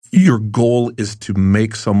Your goal is to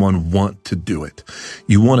make someone want to do it.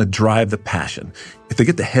 You want to drive the passion. If they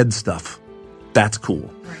get the head stuff, that's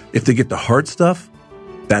cool. Right. If they get the heart stuff,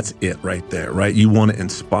 that's it right there, right? You want to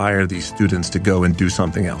inspire these students to go and do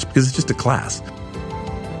something else because it's just a class.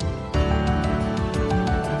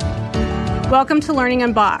 Welcome to Learning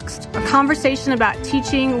Unboxed, a conversation about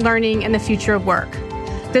teaching, learning, and the future of work.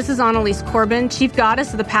 This is Annalise Corbin, Chief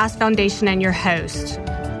Goddess of the Past Foundation and your host.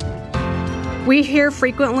 We hear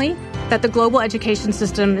frequently that the global education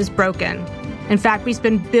system is broken. In fact, we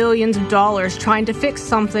spend billions of dollars trying to fix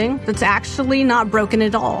something that's actually not broken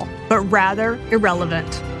at all, but rather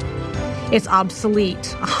irrelevant. It's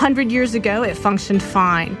obsolete. 100 years ago, it functioned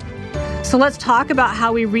fine. So let's talk about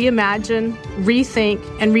how we reimagine, rethink,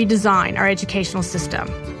 and redesign our educational system.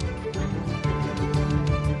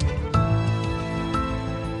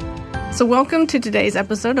 So welcome to today's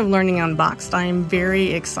episode of Learning Unboxed. I am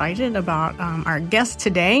very excited about our guest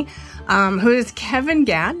today, who is Kevin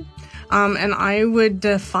Gadd. And I would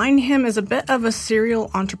define him as a bit of a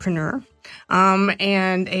serial entrepreneur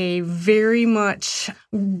and a very much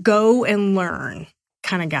go and learn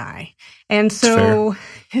kind of guy. And so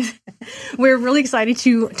we're really excited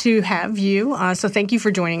to have you. So thank you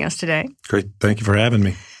for joining us today. Great. Thank you for having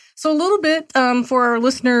me. So a little bit for our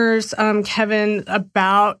listeners, Kevin,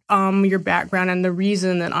 about your background and the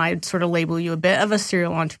reason that I'd sort of label you a bit of a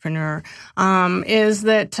serial entrepreneur is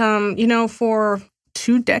that, for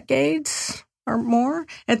 2 decades or more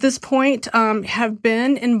at this point, have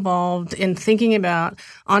been involved in thinking about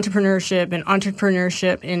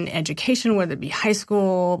entrepreneurship in education, whether it be high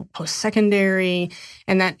school, post-secondary,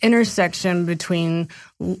 and that intersection between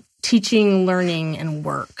teaching, learning, and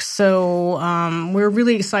work. So we're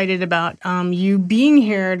really excited about you being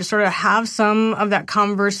here to sort of have some of that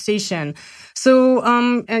conversation. So,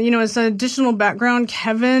 as an additional background,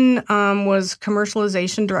 Kevin was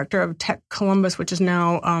commercialization director of Tech Columbus, which is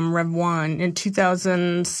now Rev 1 in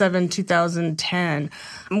 2007, 2010,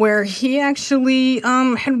 where he actually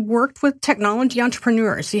had worked with technology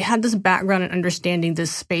entrepreneurs. He had this background in understanding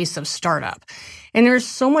this space of startup. And there's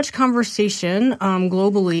so much conversation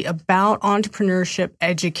globally about entrepreneurship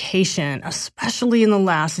education, especially in the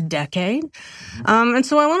last decade. And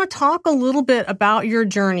so I want to talk a little bit about your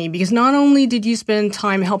journey, because not only did you spend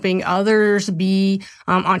time helping others be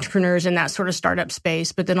entrepreneurs in that sort of startup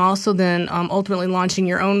space, but then also ultimately launching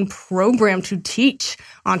your own program to teach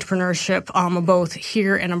entrepreneurship both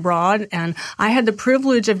here and abroad. And I had the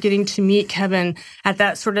privilege of getting to meet Kevin at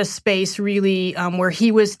that sort of space, really, where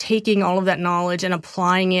he was taking all of that knowledge and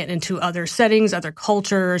applying it into other settings, other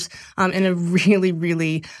cultures, in a really,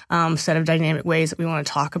 really set of dynamic ways that we want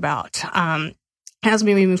to talk about. As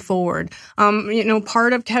we move forward,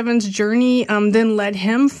 part of Kevin's journey then led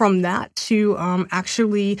him from that to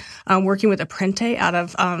actually working with Apprente out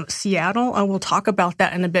of Seattle. We'll talk about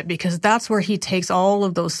that in a bit, because that's where he takes all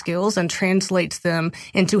of those skills and translates them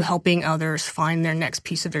into helping others find their next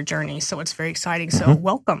piece of their journey. So it's very exciting. So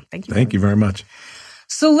welcome. Thank you. Thank you very much.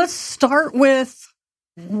 So let's start with,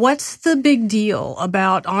 what's the big deal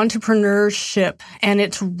about entrepreneurship and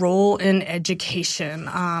its role in education?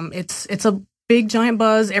 It's a big giant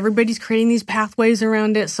buzz. Everybody's creating these pathways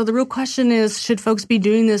around it. So the real question is, should folks be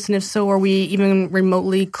doing this? And if so, are we even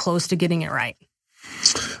remotely close to getting it right?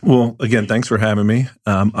 Well, again, thanks for having me.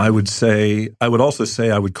 I would also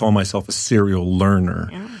say I would call myself a serial learner.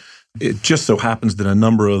 Yeah. It just so happens that a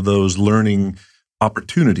number of those learning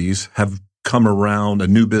opportunities have come around a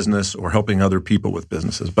new business or helping other people with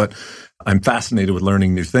businesses. But I'm fascinated with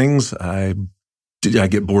learning new things. I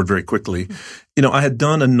get bored very quickly. I had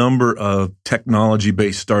done a number of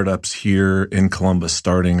technology-based startups here in Columbus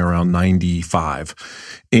starting around 95.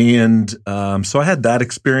 And so I had that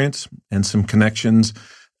experience and some connections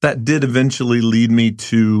that did eventually lead me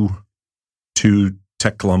to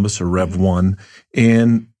Tech Columbus, or Rev 1.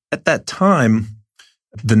 And at that time,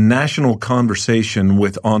 the national conversation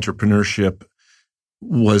with entrepreneurship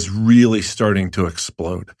was really starting to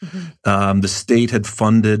explode. The state had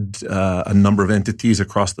funded a number of entities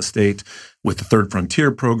across the state with the Third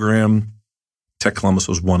Frontier program. Tech Columbus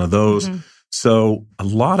was one of those. So a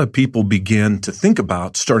lot of people began to think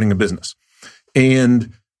about starting a business.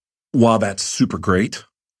 And while that's super great,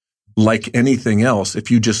 like anything else, if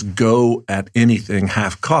you just go at anything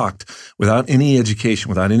half-cocked, without any education,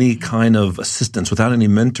 without any kind of assistance, without any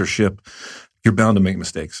mentorship, you're bound to make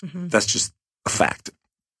mistakes. That's just a fact.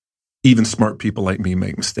 Even smart people like me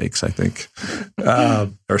make mistakes, I think,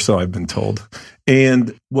 or so I've been told.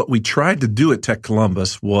 And what we tried to do at Tech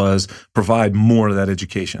Columbus was provide more of that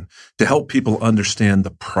education to help people understand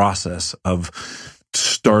the process of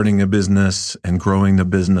starting a business and growing the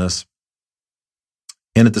business.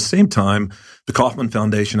 And at the same time, the Kauffman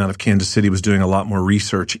Foundation out of Kansas City was doing a lot more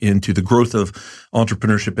research into the growth of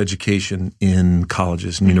entrepreneurship education in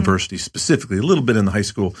colleges and universities, specifically a little bit in the high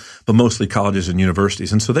school, but mostly colleges and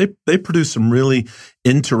universities. And so they produced some really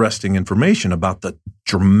interesting information about the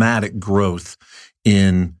dramatic growth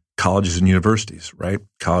in colleges and universities, right?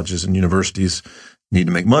 Colleges and universities need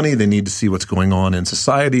to make money. They need to see what's going on in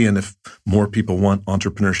society. And if more people want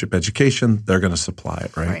entrepreneurship education, they're going to supply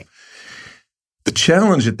it, right? The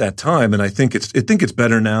challenge at that time, and I think it's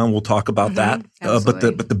better now, and we'll talk about that. But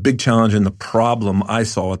the big challenge and the problem I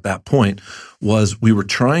saw at that point was we were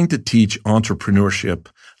trying to teach entrepreneurship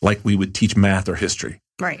like we would teach math or history.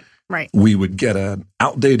 Right. We would get an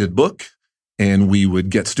outdated book, and we would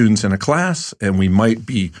get students in a class, and we might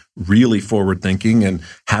be really forward thinking and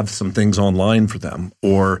have some things online for them,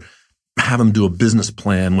 or have them do a business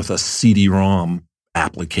plan with a CD-ROM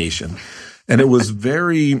application, and it was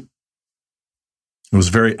very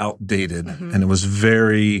outdated, and it was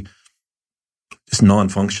very just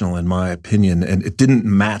non-functional in my opinion, and it didn't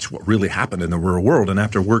match what really happened in the real world. And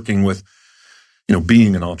after working with,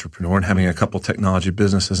 being an entrepreneur and having a couple technology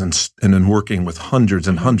businesses and then working with hundreds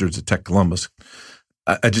and hundreds of Tech Columbus,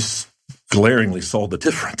 I just glaringly saw the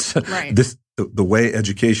difference. Right. The way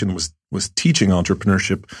education was teaching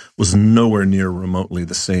entrepreneurship was nowhere near remotely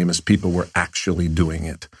the same as people were actually doing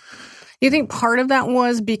it. You think part of that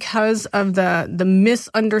was because of the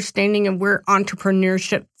misunderstanding of where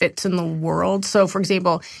entrepreneurship fits in the world? So, for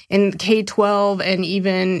example, in K-12 and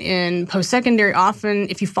even in post-secondary, often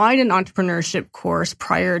if you find an entrepreneurship course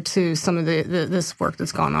prior to some of this work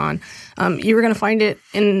that's gone on, you were going to find it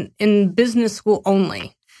in business school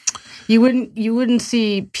only. You wouldn't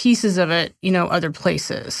see pieces of it, other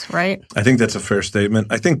places, right? I think that's a fair statement.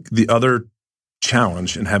 I think the other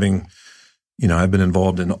challenge in having I've been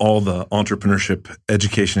involved in all the entrepreneurship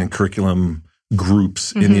education and curriculum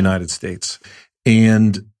groups in the United States.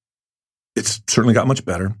 And it's certainly got much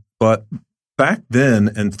better. But back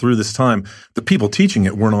then and through this time, the people teaching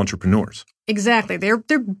it weren't entrepreneurs. Exactly. They're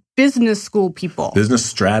business school people. Business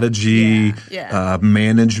strategy,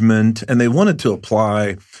 management. And they wanted to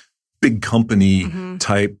apply big company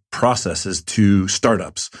type processes to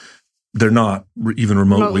startups. They're not even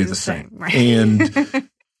remotely the same. Right. And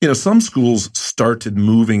some schools started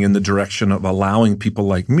moving in the direction of allowing people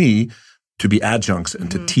like me to be adjuncts and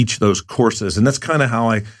to teach those courses. And that's kind of how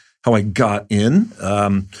I got in.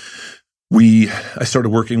 I started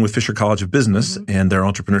working with Fisher College of Business and their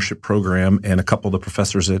entrepreneurship program and a couple of the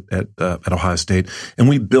professors at Ohio State. And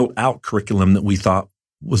we built out curriculum that we thought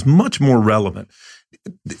was much more relevant.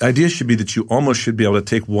 The idea should be that you almost should be able to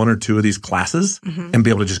take one or two of these classes and be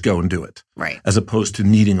able to just go and do it. Right. As opposed to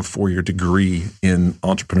needing a 4-year degree in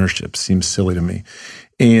entrepreneurship seems silly to me.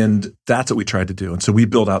 And that's what we tried to do. And so we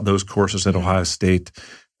built out those courses at Ohio State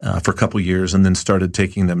for a couple of years and then started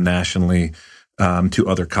taking them nationally to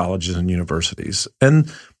other colleges and universities. And,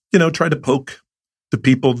 tried to poke the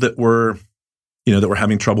people that were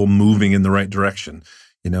having trouble moving in the right direction.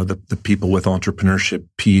 The people with entrepreneurship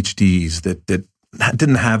PhDs that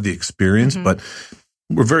didn't have the experience, but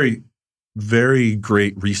were very, very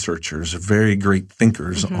great researchers, very great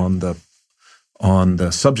thinkers on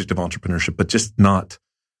the subject of entrepreneurship, but just not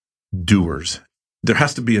doers. There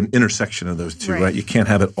has to be an intersection of those two, right? You can't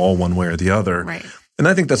have it all one way or the other. Right. And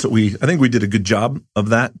I think that's what I think we did a good job of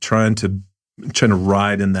that, trying to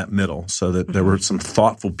ride in that middle so that there were some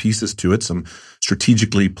thoughtful pieces to it, some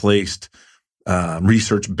strategically placed,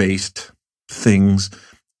 research-based things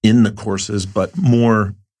in the courses, but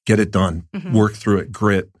more get it done, work through it,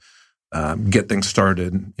 grit, get things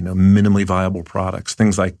started, minimally viable products,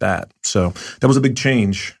 things like that. So that was a big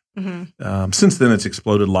change. Since then, it's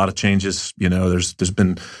exploded. A lot of changes. There's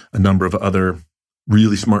been a number of other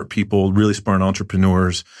really smart people, really smart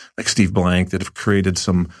entrepreneurs like Steve Blank that have created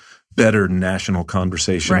some better national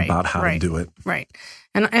conversation about how to do it. Right.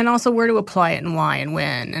 And also where to apply it and why and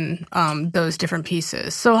when and those different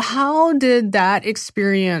pieces. So how did that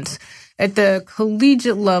experience at the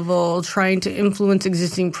collegiate level trying to influence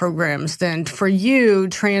existing programs then for you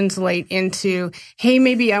translate into, hey,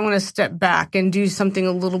 maybe I want to step back and do something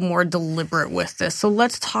a little more deliberate with this. So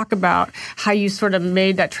let's talk about how you sort of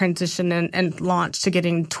made that transition and launched to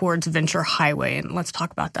getting towards Venture Highway. And let's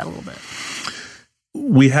talk about that a little bit.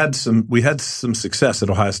 We had some success at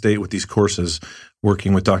Ohio State with these courses,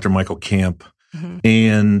 working with Dr. Michael Camp,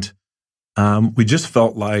 and we just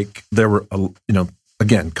felt like there were,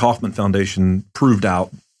 again, Kauffman Foundation proved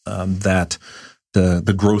out that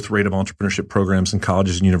the growth rate of entrepreneurship programs in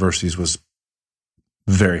colleges and universities was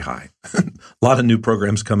very high. A lot of new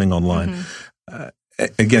programs coming online.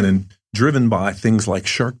 Again, in driven by things like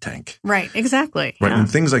Shark Tank. Right, exactly. Right. Yeah. When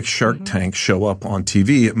things like Shark Tank show up on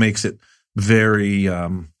TV, it makes it very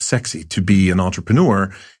sexy to be an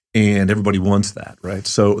entrepreneur, and everybody wants that, right?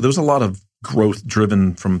 So there was a lot of growth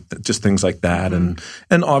driven from just things like that, and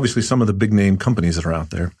obviously some of the big name companies that are out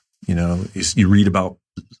there. You know, you read about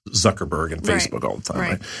Zuckerberg and Facebook all the time,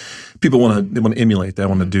 right? People want to emulate that,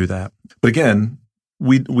 want to do that. But again,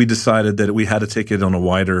 we decided that we had to take it on a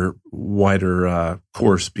wider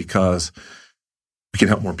course because we can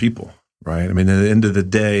help more people, right? I mean, at the end of the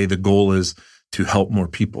day, the goal is to help more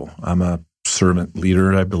people. I'm a servant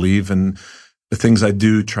leader, I believe, and the things I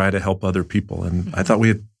do try to help other people. And I thought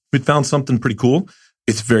we'd found something pretty cool.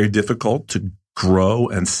 It's very difficult to grow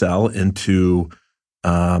and sell into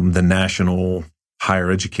the national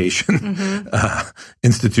higher education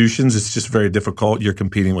institutions. It's just very difficult. You're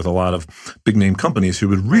competing with a lot of big name companies who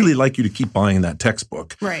would really like you to keep buying that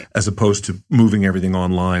textbook, as opposed to moving everything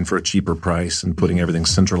online for a cheaper price and putting everything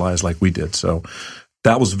centralized like we did. So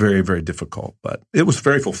that was very, very difficult, but it was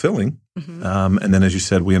very fulfilling. And then, as you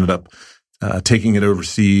said, we ended up taking it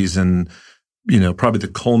overseas, and probably the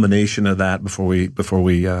culmination of that before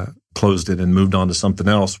we closed it and moved on to something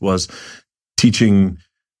else was teaching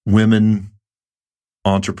women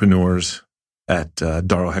entrepreneurs at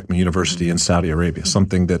Darul Hekma University in Saudi Arabia,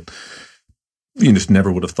 something that you just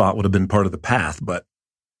never would have thought would have been part of the path, but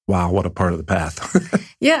wow, what a part of the path.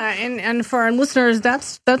 Yeah, and for our listeners,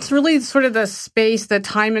 that's really sort of the space, the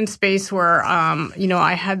time and space where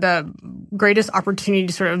I had the greatest opportunity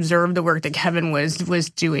to sort of observe the work that Kevin was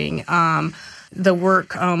doing. The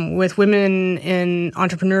work with women in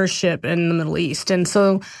entrepreneurship in the Middle East. And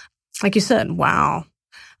so, like you said, wow.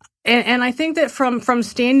 And I think that from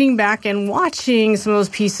standing back and watching some of those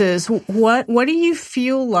pieces, what do you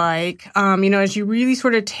feel like, as you really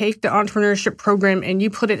sort of take the entrepreneurship program and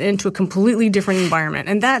you put it into a completely different environment?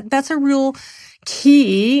 And that's a real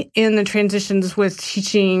key in the transitions with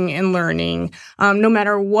teaching and learning, no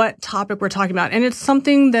matter what topic we're talking about. And it's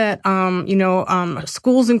something that,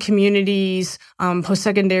 schools and communities,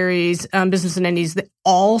 post-secondaries, business and entities, they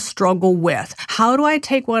all struggle with. How do I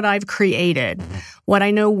take what I've created, what I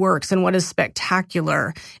know works and what is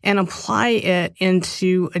spectacular, and apply it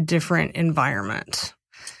into a different environment?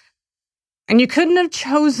 And you couldn't have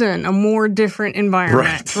chosen a more different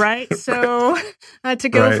environment, right? So to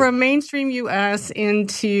go from mainstream U.S.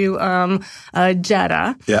 into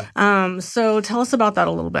Jeddah. Yeah. So tell us about that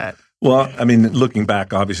a little bit. Well, I mean, looking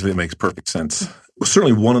back, obviously it makes perfect sense.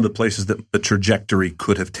 Certainly one of the places that the trajectory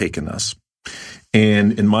could have taken us.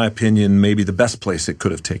 And in my opinion, maybe the best place it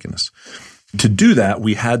could have taken us. To do that,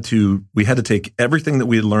 we had to take everything that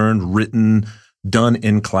we had learned, written, done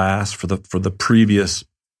in class for the previous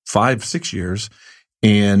 5-6 years,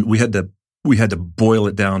 and we had to boil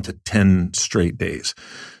it down to 10 straight days.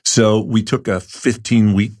 So we took a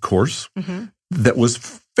 15-week course that was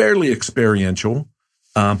fairly experiential,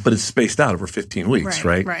 but it's spaced out over 15 weeks,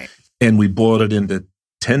 right? Right. And we boiled it into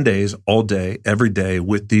 10 days, all day, every day,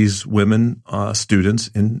 with these women students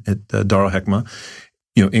at Darul Hekma.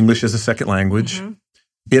 English as a second language.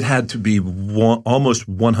 It had to be almost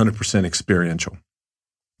 100% experiential.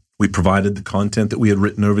 We provided the content that we had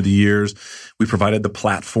written over the years. We provided the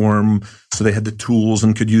platform, so they had the tools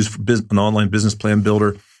and could use for an online business plan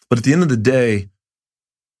builder. But at the end of the day,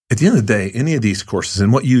 any of these courses,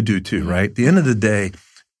 and what you do too, right? At the end of the day,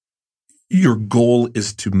 your goal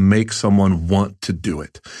is to make someone want to do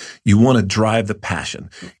it. You want to drive the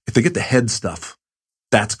passion. If they get the head stuff,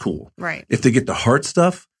 that's cool. Right. If they get the heart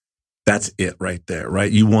stuff, that's it right there,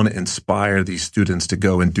 right? You want to inspire these students to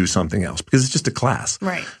go and do something else because it's just a class,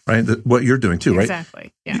 right? What you're doing too, right?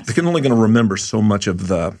 Exactly. Yes. They're only going to remember so much of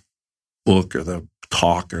the book or the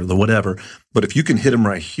talk or the whatever, but if you can hit them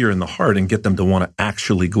right here in the heart and get them to want to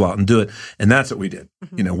actually go out and do it, and that's what we did.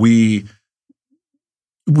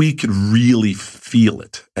 We could really feel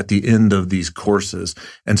it at the end of these courses,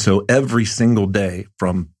 and so every single day,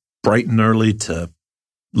 from bright and early to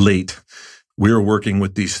late, we were working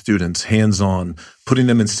with these students hands-on, putting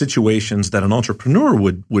them in situations that an entrepreneur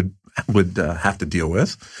would have to deal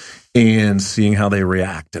with, and seeing how they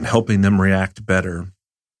react and helping them react better,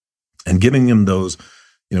 and giving them those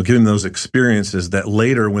experiences that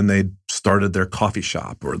later, when they started their coffee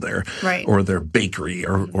shop or their bakery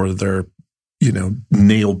or their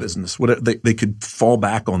nail business, whatever, they could fall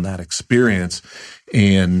back on that experience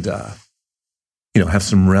and have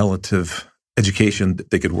some relative education that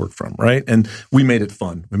they could work from, right? And we made it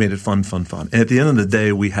fun. We made it fun. And at the end of the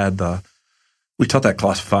day, we taught that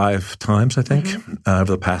class 5 times, I think,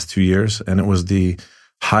 over the past 2 years. And it was the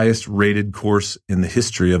highest rated course in the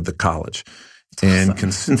history of the college.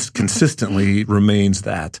 That's and consistently remains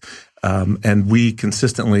that. And we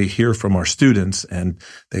consistently hear from our students, and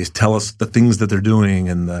they tell us the things that they're doing.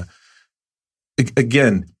 And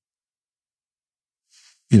again,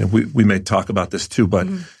 we may talk about this too, but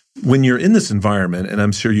when you're in this environment, and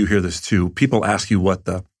I'm sure you hear this too, people ask you what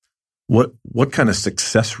kind of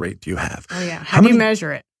success rate do you have? Oh yeah, how do you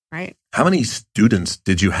measure it, right? How many students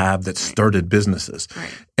did you have that started businesses? Right.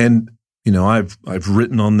 And I've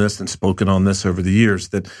written on this and spoken on this over the years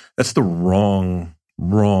that's the wrong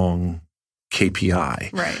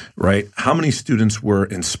KPI. Right? How many students were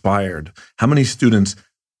inspired? How many students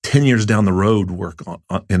 10 years down the road work on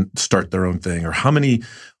and start their own thing? Or how many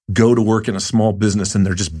go to work in a small business and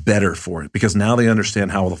they're just better for it because now they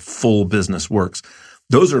understand how the full business works?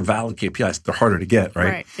 Those are valid KPIs. They're harder to get, right?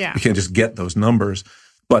 Right, yeah. You can't just get those numbers,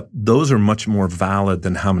 but those are much more valid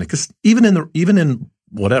than how many. Because even in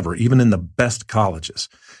the best colleges,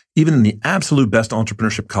 even in the absolute best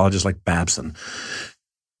entrepreneurship colleges like Babson,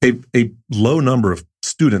 a low number of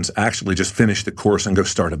students actually just finish the course and go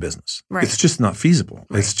start a business. Right. It's just not feasible.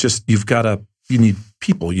 Right. It's just you need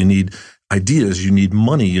people, you need ideas, you need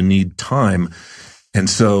money, you need time, and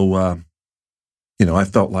so I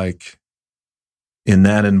felt like in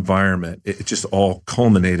that environment, it just all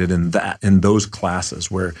culminated in those classes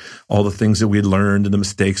where all the things that we'd learned and the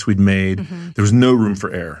mistakes we'd made, there was no room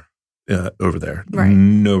for error over there. Right.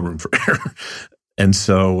 No room for error. And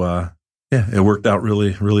so, it worked out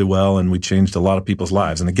really, really well, and we changed a lot of people's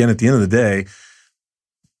lives. And again, at the end of the day,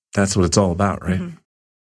 that's what it's all about, right? Mm-hmm.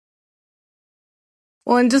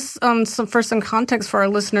 Well, and just for some context for our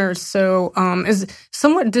listeners, so it's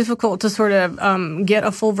somewhat difficult to sort of get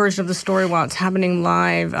a full version of the story while it's happening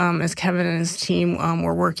live as Kevin and his team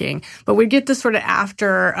were working. But we get this sort of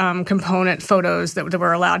after component photos that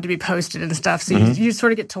were allowed to be posted and stuff. So you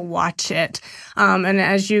sort of get to watch it. And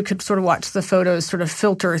as you could sort of watch the photos sort of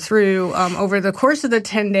filter through over the course of the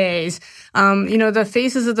 10 days, the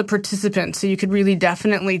faces of the participants, so you could really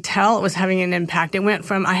definitely tell it was having an impact. It went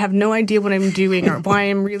from, I have no idea what I'm doing or why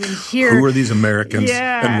I'm really here. Who are these Americans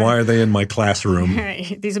and why are they in my classroom?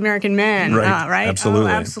 Right. These American men, right? Right?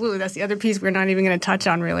 Absolutely. Oh, absolutely. That's the other piece we're not even going to touch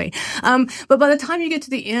on really. But by the time you get to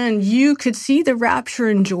the end, you could see the rapture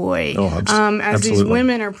and joy as absolutely. These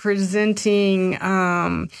women are presenting,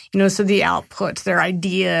 so the outputs, their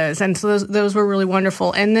ideas. And so those were really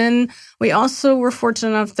wonderful. And then we also were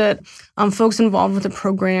fortunate enough that folks involved with the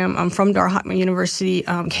program from Dar Hotman University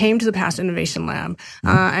came to the Past Innovation Lab.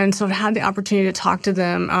 And so had the opportunity to talk to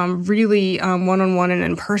them really one-on-one and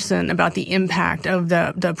in person about the impact of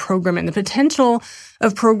the program and the potential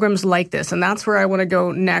of programs like this. And that's where I want to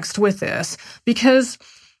go next with this, because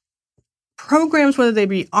programs, whether they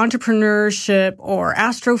be entrepreneurship or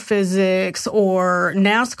astrophysics or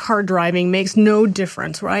NASCAR driving, makes no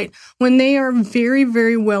difference, right? When they are very,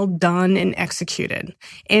 very well done and executed,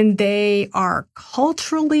 and they are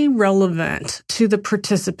culturally relevant to the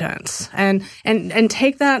participants. And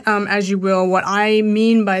take that as you will. What I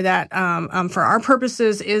mean by that for our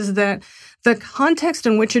purposes is that the context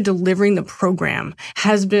in which you're delivering the program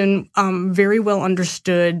has been very well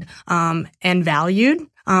understood and valued.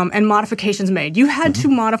 And modifications made. You had to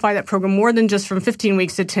modify that program more than just from 15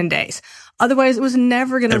 weeks to 10 days. Otherwise, it was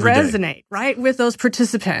never going to resonate, right, with those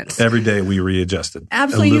participants. Every day we readjusted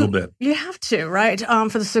Absolutely. A little bit. You have to, right,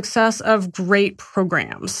 for the success of great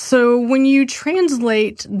programs. So when you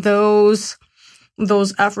translate those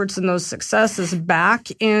efforts and those successes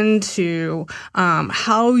back into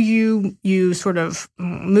how you sort of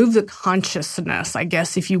move the consciousness, I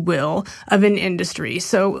guess, if you will, of an industry.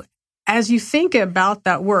 So as you think about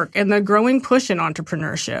that work and the growing push in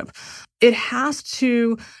entrepreneurship, it has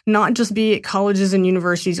to not just be at colleges and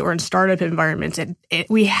universities or in startup environments.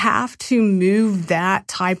 We have to move that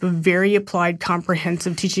type of very applied,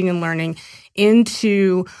 comprehensive teaching and learning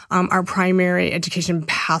into our primary education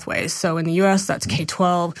pathways. So in the U.S., that's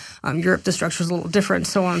K-12. Europe, the structure is a little different,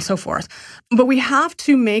 so on and so forth. But we have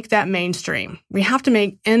to make that mainstream. We have to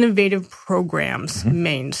make innovative programs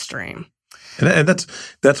mainstream. And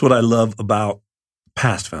that's what I love about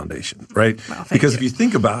Past Foundation, right? Well, because if you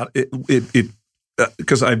think about it,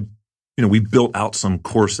 because we built out some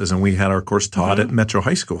courses and we had our course taught at Metro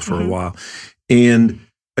High School for a while, and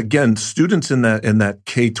again, students in that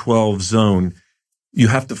K-12 zone, you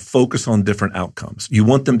have to focus on different outcomes. You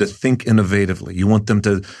want them to think innovatively. You want them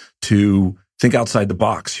to think outside the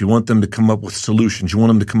box. You want them to come up with solutions. You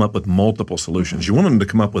want them to come up with multiple solutions. You want them to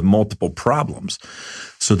come up with multiple problems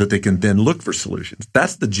so that they can then look for solutions.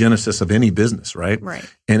 That's the genesis of any business, right? Right.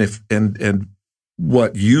 And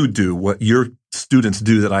what you do, what your students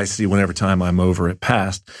do that I see whenever time I'm over at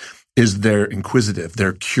Past, is they're inquisitive,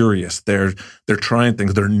 they're curious, they're trying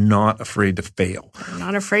things, they're not afraid to fail. They're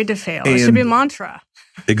not afraid to fail. It should be a mantra.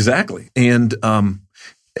 Exactly. And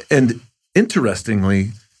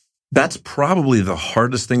interestingly, that's probably the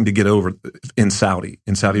hardest thing to get over in Saudi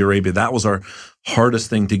Arabia. That was our hardest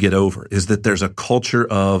thing to get over, is that there's a culture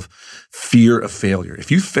of fear of failure.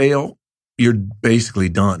 If you fail, you're basically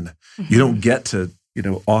done. You don't get to,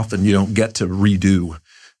 often you don't get to redo.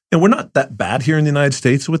 And we're not that bad here in the United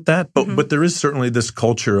States with that, but there is certainly this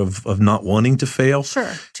culture of not wanting to fail.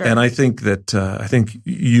 Sure. And I think that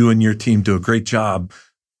you and your team do a great job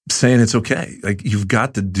saying it's okay. Like, you've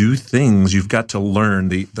got to do things. You've got to learn.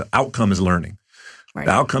 The outcome is learning. Right.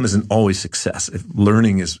 The outcome isn't always success.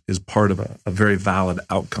 Learning is part of a very valid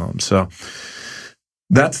outcome. So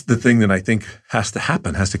that's the thing that I think has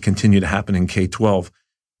to continue to happen in K-12.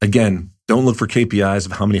 Again, don't look for KPIs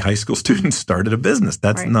of how many high school students started a business.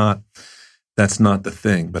 That's not the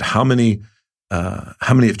thing. But how many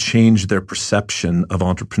have changed their perception of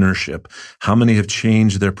entrepreneurship? How many have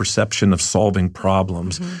changed their perception of solving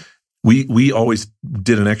problems? We always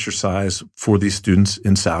did an exercise for these students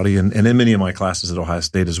in Saudi and in many of my classes at Ohio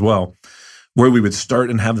State as well, where we would start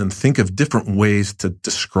and have them think of different ways to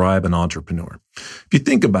describe an entrepreneur. If you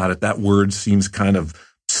think about it, that word seems kind of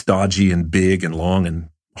stodgy and big and long and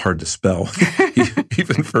hard to spell,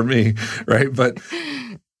 even for me, right? But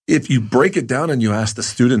if you break it down and you ask the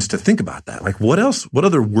students to think about that, like what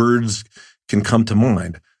other words can come to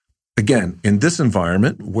mind? Again, in this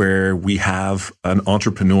environment where we have an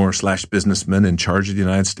entrepreneur / businessman in charge of the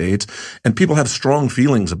United States, and people have strong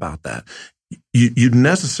feelings about that, you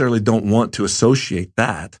necessarily don't want to associate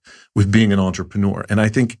that with being an entrepreneur. And I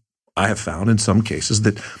think I have found in some cases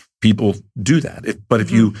that people do that. But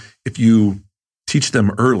if you teach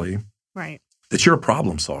them early that you're a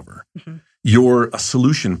problem solver, you're a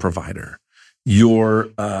solution provider, you're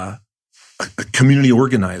a community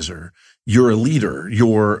organizer, you're a leader,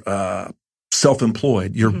 you're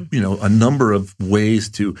self-employed, you're a number of ways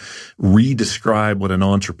to redescribe what an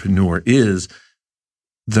entrepreneur is,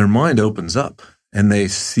 their mind opens up and they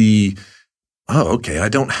see, oh, okay, I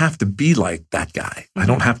don't have to be like that guy. I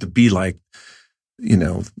don't have to be like,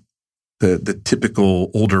 the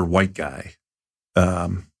typical older white guy,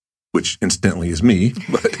 which incidentally is me,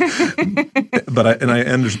 but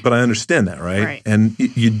I understand that, right? And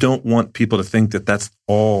you don't want people to think that that's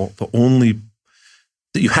all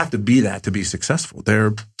that you have to be that to be successful. There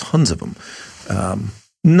are tons of them.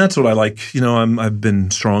 And that's what I like. I've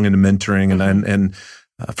been strong into mentoring and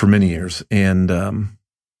for many years. And,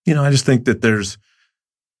 I just think that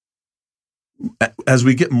as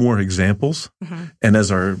we get more examples and as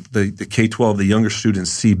the K-12, the younger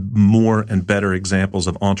students see more and better examples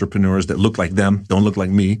of entrepreneurs that look like them, don't look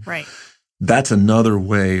like me. Right. That's another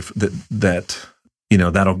way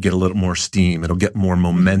that'll get a little more steam. It'll get more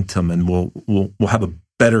momentum, and we'll have a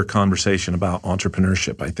better conversation about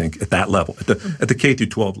entrepreneurship, I think, at that level, at the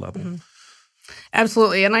K-12 level.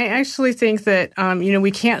 Absolutely. And I actually think that,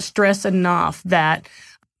 we can't stress enough that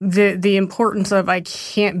the importance of I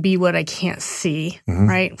can't be what I can't see,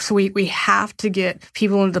 right? So we have to get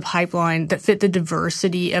people into the pipeline that fit the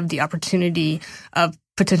diversity of the opportunity of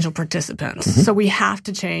potential participants. So we have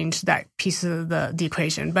to change that piece of the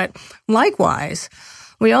equation. But likewise,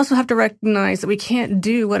 we also have to recognize that we can't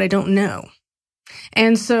do what I don't know.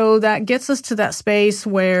 And so that gets us to that space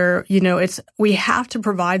where, we have to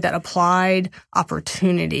provide that applied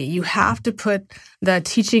opportunity. You have to put the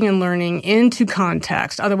teaching and learning into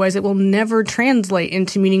context. Otherwise, it will never translate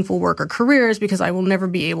into meaningful work or careers because I will never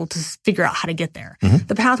be able to figure out how to get there.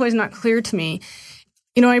 The pathway is not clear to me.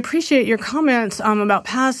 I appreciate your comments about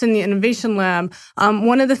PASS in the Innovation Lab.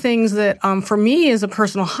 One of the things that for me is a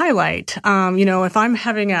personal highlight, if I'm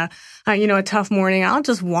having a tough morning, I'll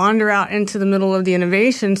just wander out into the middle of the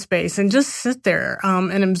innovation space and just sit there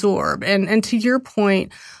and absorb. And to your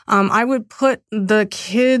point, I would put the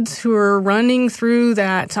kids who are running through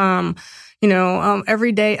that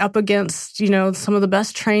every day up against, some of the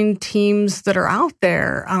best trained teams that are out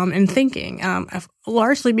there in thinking,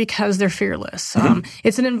 largely because they're fearless.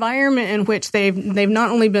 It's an environment in which they've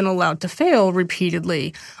not only been allowed to fail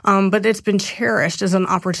repeatedly, but it's been cherished as an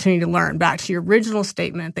opportunity to learn. Back to your original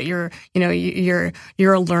statement that you're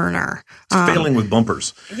a learner. Failing with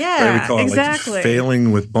bumpers. Yeah, right? We call it exactly.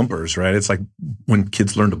 Failing with bumpers, right? It's like when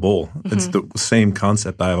kids learn to bowl. It's the same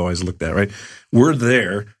concept I've always looked at, right? We're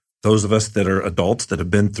there. Those of us that are adults that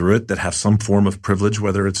have been through it, that have some form of privilege,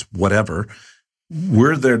 whether it's whatever,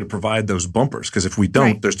 we're there to provide those bumpers. Because if we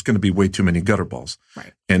don't, there's going to be way too many gutter balls.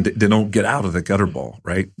 Right. and they don't get out of the gutter ball,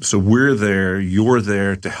 right? So we're there, you're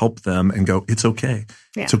there to help them and go, it's okay.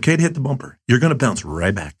 Yeah. It's okay to hit the bumper. You're going to bounce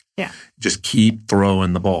right back. Yeah. Just keep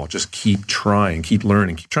throwing the ball. Just keep trying, keep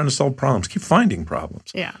learning, keep trying to solve problems, keep finding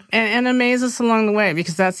problems. Yeah. And amaze us along the way,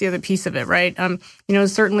 because that's the other piece of it, right?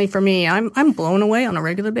 Certainly for me, I'm blown away on a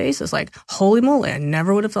regular basis. Like, holy moly, I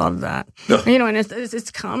never would have thought of that. No. And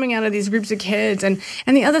it's coming out of these groups of kids. And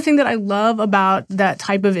the other thing that I love about that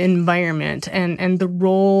type of environment and the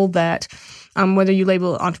role that whether you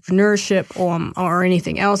label it entrepreneurship or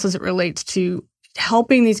anything else as it relates to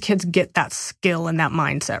helping these kids get that skill and that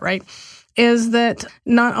mindset, right, is that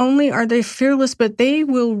not only are they fearless, but they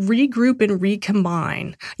will regroup and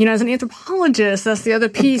recombine. As an anthropologist, that's the other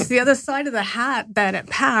piece, the other side of the hat that it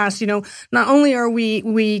passed. Not only are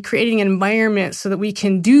we creating an environment so that we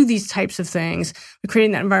can do these types of things, we're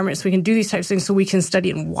creating that environment so we can do these types of things, so we can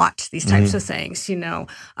study and watch these types of things.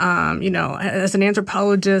 As an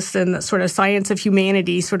anthropologist and the sort of science of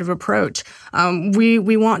humanity sort of approach,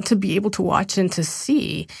 we want to be able to watch and to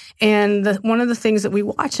see. And one of the things that we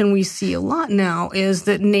watch and we see a lot now is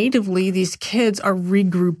that natively these kids are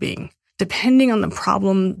regrouping depending on the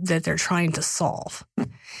problem that they're trying to solve.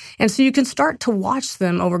 And so you can start to watch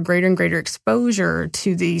them over greater and greater exposure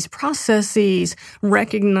to these processes,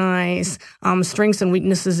 recognize strengths and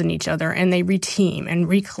weaknesses in each other, and they reteam and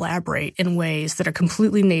recollaborate in ways that are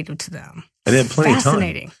completely native to them. And they have plenty of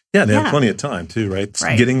time. Yeah, they have plenty of time too, right?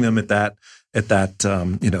 Right. Getting them at that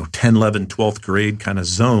 10, 11, 12th grade kind of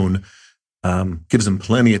zone gives them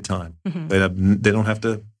plenty of time. Mm-hmm.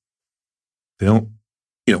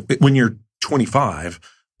 When you're 25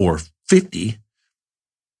 or 50,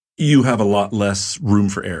 you have a lot less room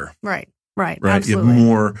for error. Right. Absolutely. You have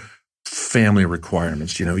more family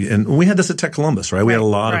requirements, and we had this at Tech Columbus, right? We had a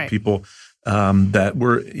lot of people that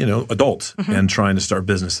were, adults and trying to start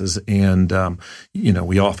businesses. And,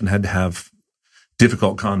 we often had to have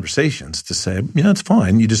difficult conversations to say, it's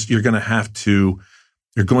fine. You're going to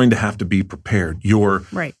have to be prepared. Your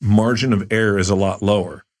margin of error is a lot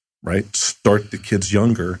lower, right? Start the kids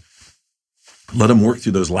younger. Let them work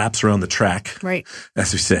through those laps around the track,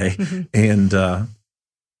 as we say. Mm-hmm. And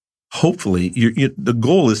hopefully the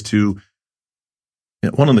goal is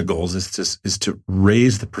one of the goals is to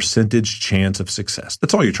raise the percentage chance of success.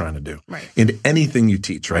 That's all you're trying to do in anything you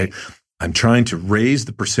teach, right? I'm trying to raise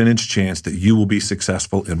the percentage chance that you will be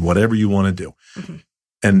successful in whatever you want to do. Mm-hmm.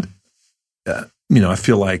 And, I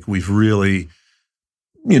feel like we've really,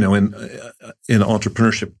 in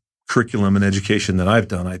entrepreneurship curriculum and education that I've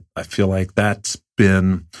done, I feel like that's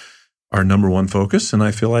been our number one focus. And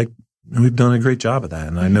I feel like we've done a great job of that.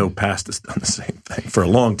 And I know Past has done the same thing for a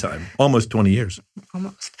long time, almost 20 years.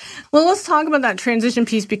 Almost. Well, let's talk about that transition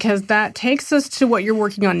piece, because that takes us to what you're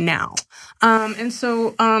working on now. And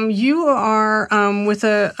so you are with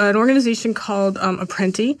an organization called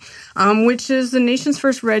Apprenti, which is the nation's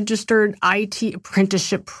first registered IT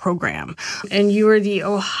apprenticeship program. And you are the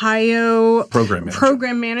Ohio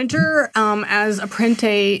program manager as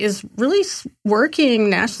Apprenti is really working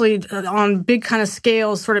nationally on big kind of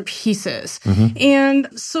scale sort of pieces. Mm-hmm.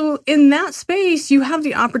 And so in that space, you have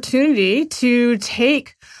the opportunity to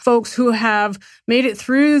take folks who have made it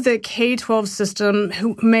through the K-12 system,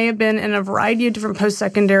 who may have been in a variety of different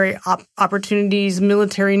post-secondary opportunities,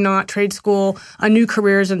 military, not trade school, new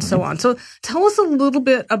careers, and so on. So tell us a little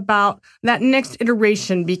bit about that next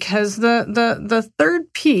iteration, because the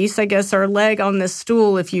third piece, I guess, or leg on this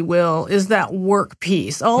stool, if you will, is that work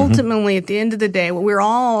piece. Ultimately, at the end of the day, what we're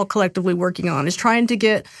all collectively working on is trying to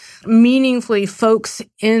get meaningfully folks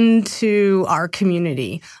into our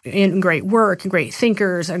community in great work and great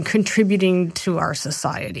thinkers and contributing to our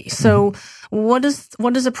society. So what does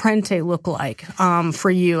Apprenti look like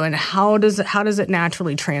for you, and how does it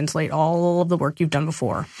naturally translate all of the work you've done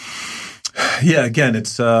before? Yeah, again,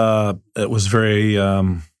 it was very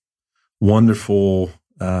wonderful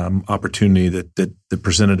opportunity that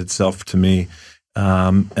presented itself to me,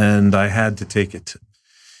 and I had to take it.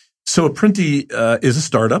 So Apprenti is a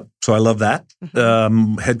startup, so I love that,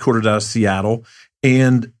 headquartered out of Seattle.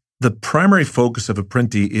 And the primary focus of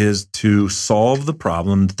Apprenti is to solve the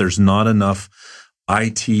problem that there's not enough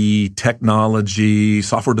IT, technology,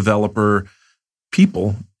 software developer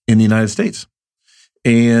people in the United States.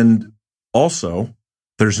 And also,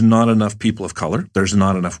 there's not enough people of color, there's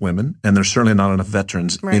not enough women, and there's certainly not enough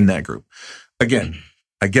veterans in that group. Again,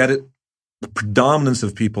 I get it. The predominance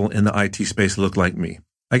of people in the IT space look like me.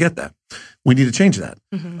 I get that. We need to change that.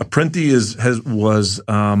 Mm-hmm. Apprenti was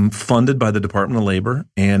funded by the Department of Labor,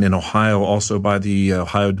 and in Ohio also by the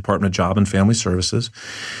Ohio Department of Job and Family Services.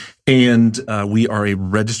 And we are a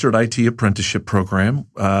registered IT apprenticeship program.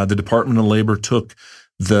 The Department of Labor took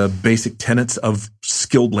the basic tenets of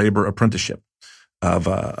skilled labor apprenticeship, of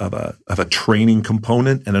a training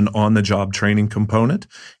component and an on-the-job training component,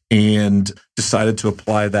 and decided to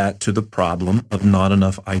apply that to the problem of not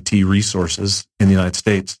enough IT resources in the United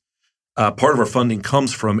States. Part of our funding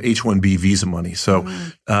comes from H-1B visa money. So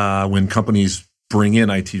when companies bring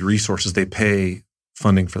in IT resources, they pay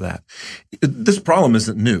funding for that. This problem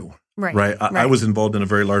isn't new. Right. I was involved in a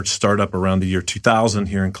very large startup around the year 2000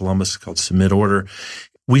 here in Columbus called Submit Order.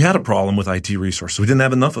 We had a problem with IT resources. We didn't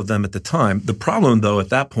have enough of them at the time. The problem, though, at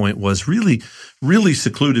that point was really, really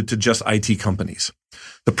secluded to just IT companies.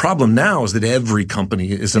 The problem now is that every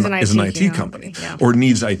company is an IT company or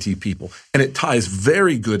needs IT people. And it ties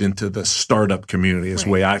very good into the startup community is the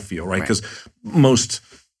way I feel, right? Because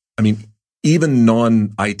even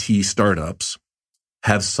non-IT startups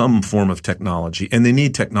have some form of technology, and they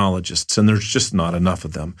need technologists, and there's just not enough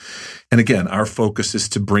of them. And again, our focus is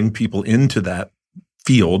to bring people into that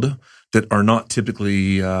field that are not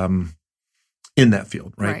typically in that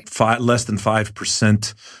field, right? Less than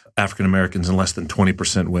 5% African Americans and less than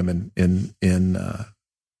 20% women in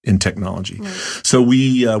technology. Right. So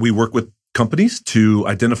we work with companies to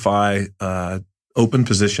identify open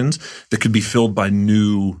positions that could be filled by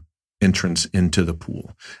new entrance into the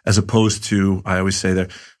pool, as opposed to, I always say that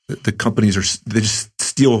the companies they just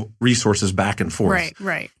steal resources back and forth.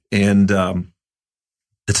 Right. And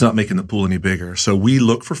it's not making the pool any bigger. So we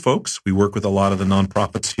look for folks. We work with a lot of the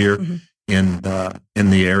nonprofits here in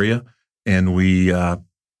the area, and we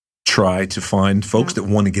try to find folks that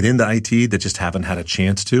want to get into IT that just haven't had a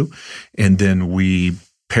chance to. And then we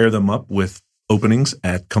pair them up with openings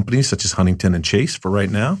at companies such as Huntington and Chase for right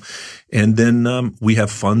now. And then we have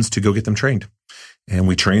funds to go get them trained. And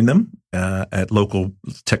we train them at local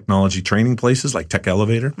technology training places like Tech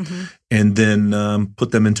Elevator, and then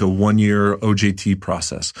put them into a 1-year OJT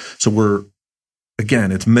process. So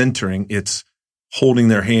it's mentoring, it's holding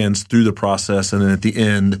their hands through the process, and then at the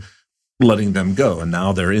end, letting them go. And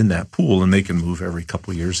now they're in that pool, and they can move every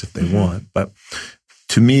couple of years if they want. But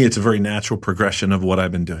to me, it's a very natural progression of what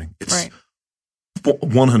I've been doing. It's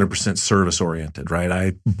 100% service oriented, right?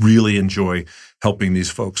 I really enjoy helping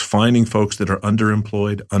these folks, finding folks that are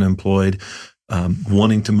underemployed, unemployed,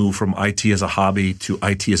 wanting to move from IT as a hobby to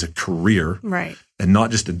IT as a career, right? And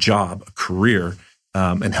not just a job, a career,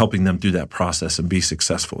 and helping them through that process and be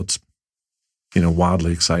successful. It's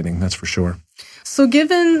wildly exciting, that's for sure. So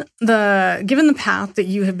given the path that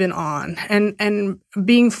you have been on and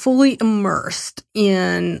being fully immersed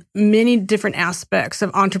in many different aspects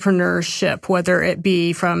of entrepreneurship, whether it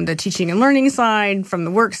be from the teaching and learning side, from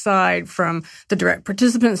the work side, from the direct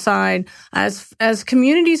participant side, as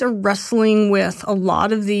communities are wrestling with a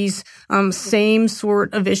lot of these same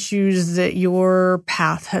sort of issues that your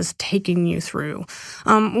path has taken you through,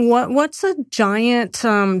 what's a giant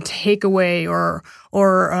takeaway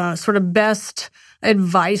or sort of best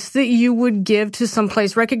advice that you would give to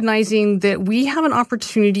someplace, recognizing that we have an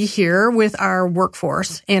opportunity here with our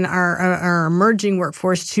workforce and our emerging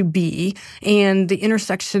workforce to be, and the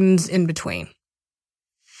intersections in between?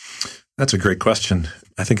 That's a great question.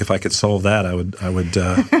 I think if I could solve that, I would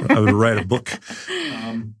write a book.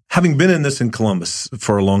 Having been in this in Columbus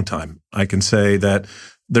for a long time, I can say that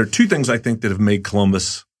there are two things I think that have made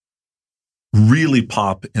Columbus really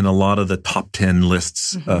pop in a lot of the top 10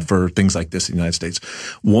 lists for things like this in the United States.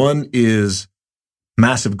 One is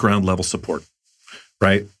massive ground level support,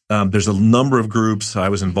 right? There's a number of groups. I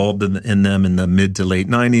was involved in them in the mid to late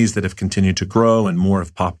 90s that have continued to grow, and more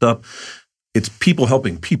have popped up. It's people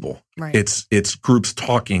helping people. Right. It's groups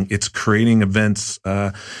talking. It's creating events,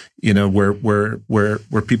 where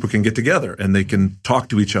people can get together and they can talk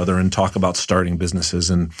to each other and talk about starting businesses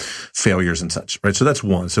and failures and such. Right. So that's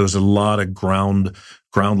one. So there's a lot of ground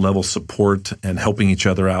level support and helping each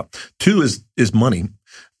other out. Two is money.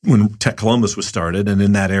 When Tech Columbus was started, and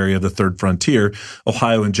in that area of the third frontier,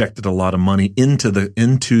 Ohio injected a lot of money into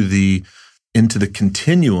the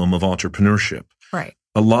continuum of entrepreneurship. Right.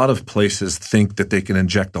 A lot of places think that they can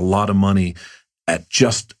inject a lot of money at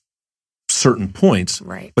just certain points,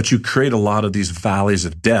 right? But you create a lot of these valleys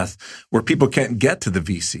of death where people can't get to the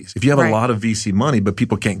VCs. If you have a lot of VC money, but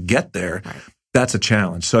people can't get there, that's a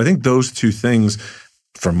challenge. So I think those two things,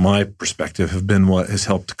 from my perspective, have been what has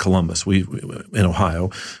helped Columbus. We in Ohio,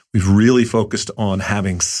 we've really focused on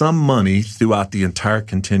having some money throughout the entire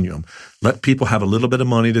continuum. Let people have a little bit of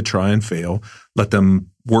money to try and fail. Let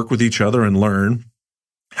them work with each other and learn.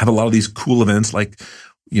 Have a lot of these cool events like,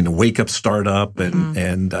 Wake Up Startup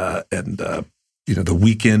and the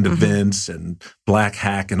weekend events and Black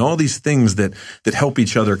Hack and all these things that help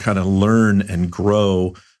each other kind of learn and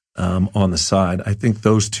grow on the side. I think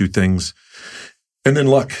those two things And then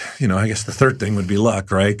luck, I guess the third thing would be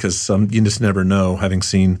luck, right? Because you just never know, having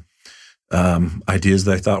seen ideas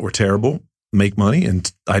that I thought were terrible make money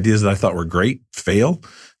and ideas that I thought were great fail.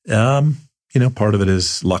 Part of it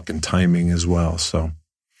is luck and timing as well. So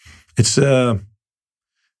it's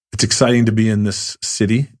exciting to be in this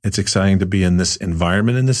city. It's exciting to be in this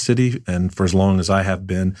environment in this city. And for as long as I have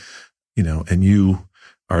been, and you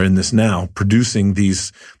are in this now, producing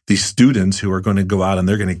these students who are going to go out and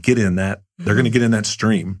they're going to get in that. They're going to get in that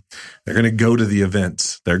stream. They're going to go to the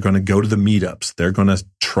events. They're going to go to the meetups. They're going to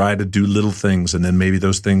try to do little things. And then maybe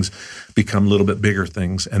those things become a little bit bigger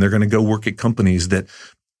things. And they're going to go work at companies that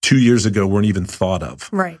 2 years ago weren't even thought of.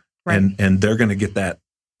 Right. And they're going to get that.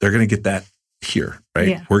 They're going to get that here, right?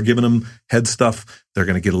 Yeah. We're giving them head stuff. They're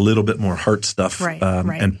going to get a little bit more heart stuff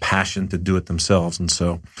and passion to do it themselves. And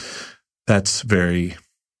so that's very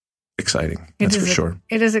exciting. That's for sure.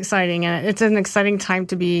 It is exciting, and it's an exciting time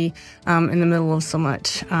to be in the middle of so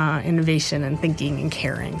much innovation and thinking and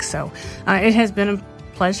caring. So it has been a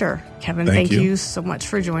pleasure, Kevin. Thank you so much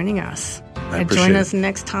for joining us. Join us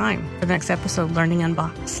next time for the next episode, Learning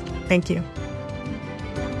Unboxed. Thank you.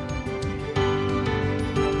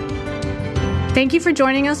 Thank you for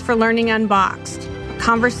joining us for Learning Unboxed, a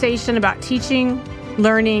conversation about teaching,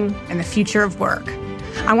 learning, and the future of work.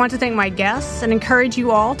 I want to thank my guests and encourage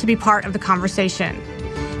you all to be part of the conversation.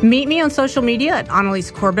 Meet me on social media at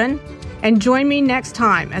Annalise Corbin, and join me next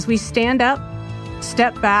time as we stand up,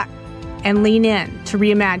 step back, and lean in to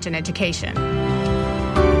reimagine education.